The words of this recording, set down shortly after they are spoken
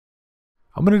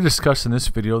I'm going to discuss in this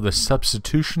video the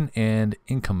substitution and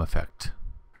income effect.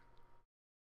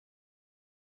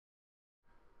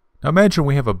 Now imagine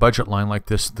we have a budget line like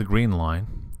this, the green line,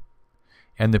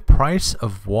 and the price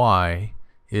of Y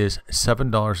is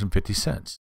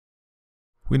 $7.50.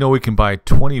 We know we can buy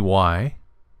 20Y,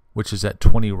 which is that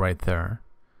 20 right there.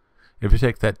 If you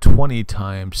take that 20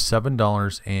 times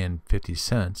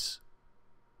 $7.50,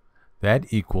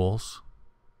 that equals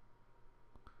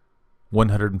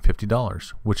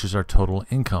 $150, which is our total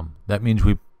income. That means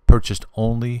we purchased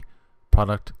only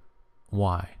product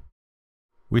Y.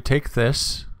 We take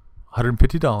this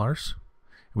 $150,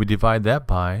 we divide that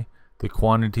by the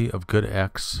quantity of good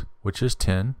X, which is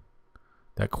 10,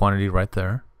 that quantity right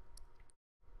there.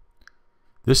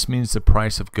 This means the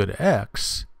price of good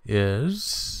X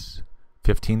is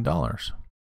 $15.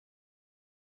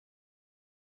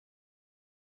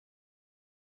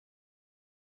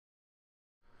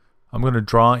 I'm going to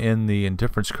draw in the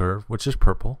indifference curve, which is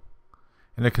purple,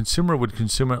 and the consumer would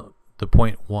consume at the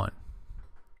point 1,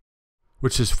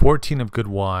 which is 14 of good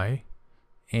Y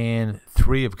and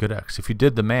 3 of good X. If you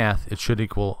did the math, it should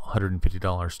equal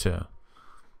 $150 too.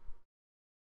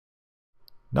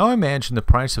 Now imagine the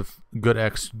price of good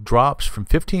X drops from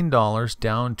 $15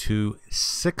 down to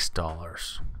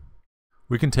 $6.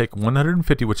 We can take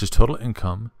 150, which is total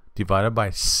income, divided by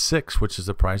 6, which is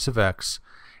the price of X,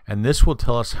 and this will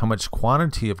tell us how much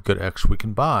quantity of good X we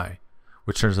can buy,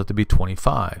 which turns out to be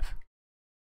 25.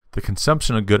 The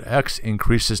consumption of good X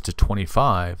increases to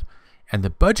 25, and the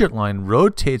budget line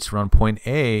rotates around point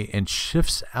A and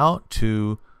shifts out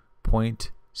to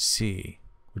point C,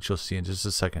 which you'll see in just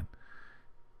a second.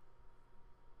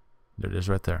 There it is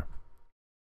right there.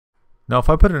 Now if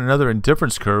I put in another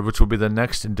indifference curve, which will be the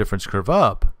next indifference curve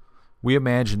up, we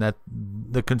imagine that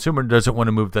the consumer doesn't want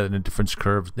to move that indifference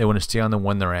curve. They want to stay on the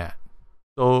one they're at.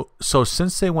 So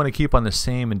since they want to keep on the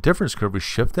same indifference curve, we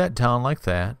shift that down like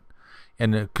that,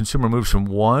 and the consumer moves from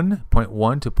point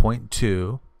 1 to point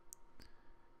 2,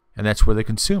 and that's where they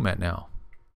consume at now.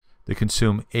 They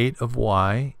consume 8 of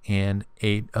Y and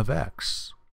 8 of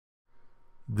X.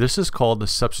 This is called the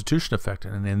substitution effect,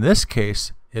 and in this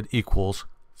case, it equals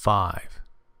 5.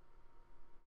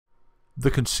 The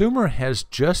consumer has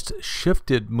just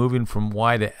shifted moving from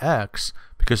Y to X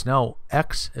because now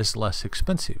X is less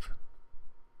expensive.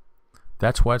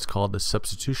 That's why it's called the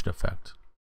substitution effect.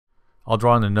 I'll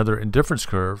draw in another indifference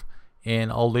curve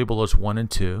and I'll label those 1 and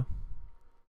 2.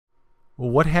 Well,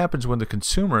 what happens when the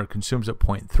consumer consumes at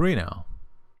point 3 now?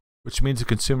 Which means the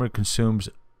consumer consumes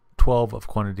 12 of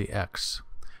quantity X.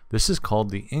 This is called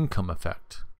the income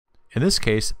effect. In this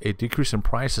case, a decrease in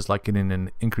price is like getting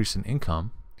an increase in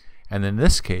income. And in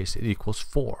this case, it equals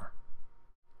 4.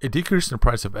 A decrease in the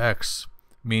price of X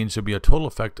means there'll be a total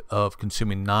effect of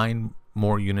consuming 9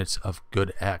 more units of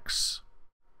good X.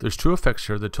 There's 2 effects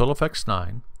here. The total effect's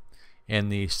 9,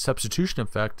 and the substitution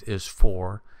effect is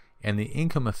 4, and the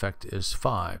income effect is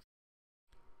 5.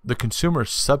 The consumer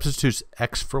substitutes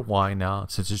X for Y now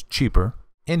since it's cheaper,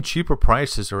 and cheaper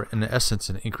prices are in essence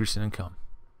an increase in income.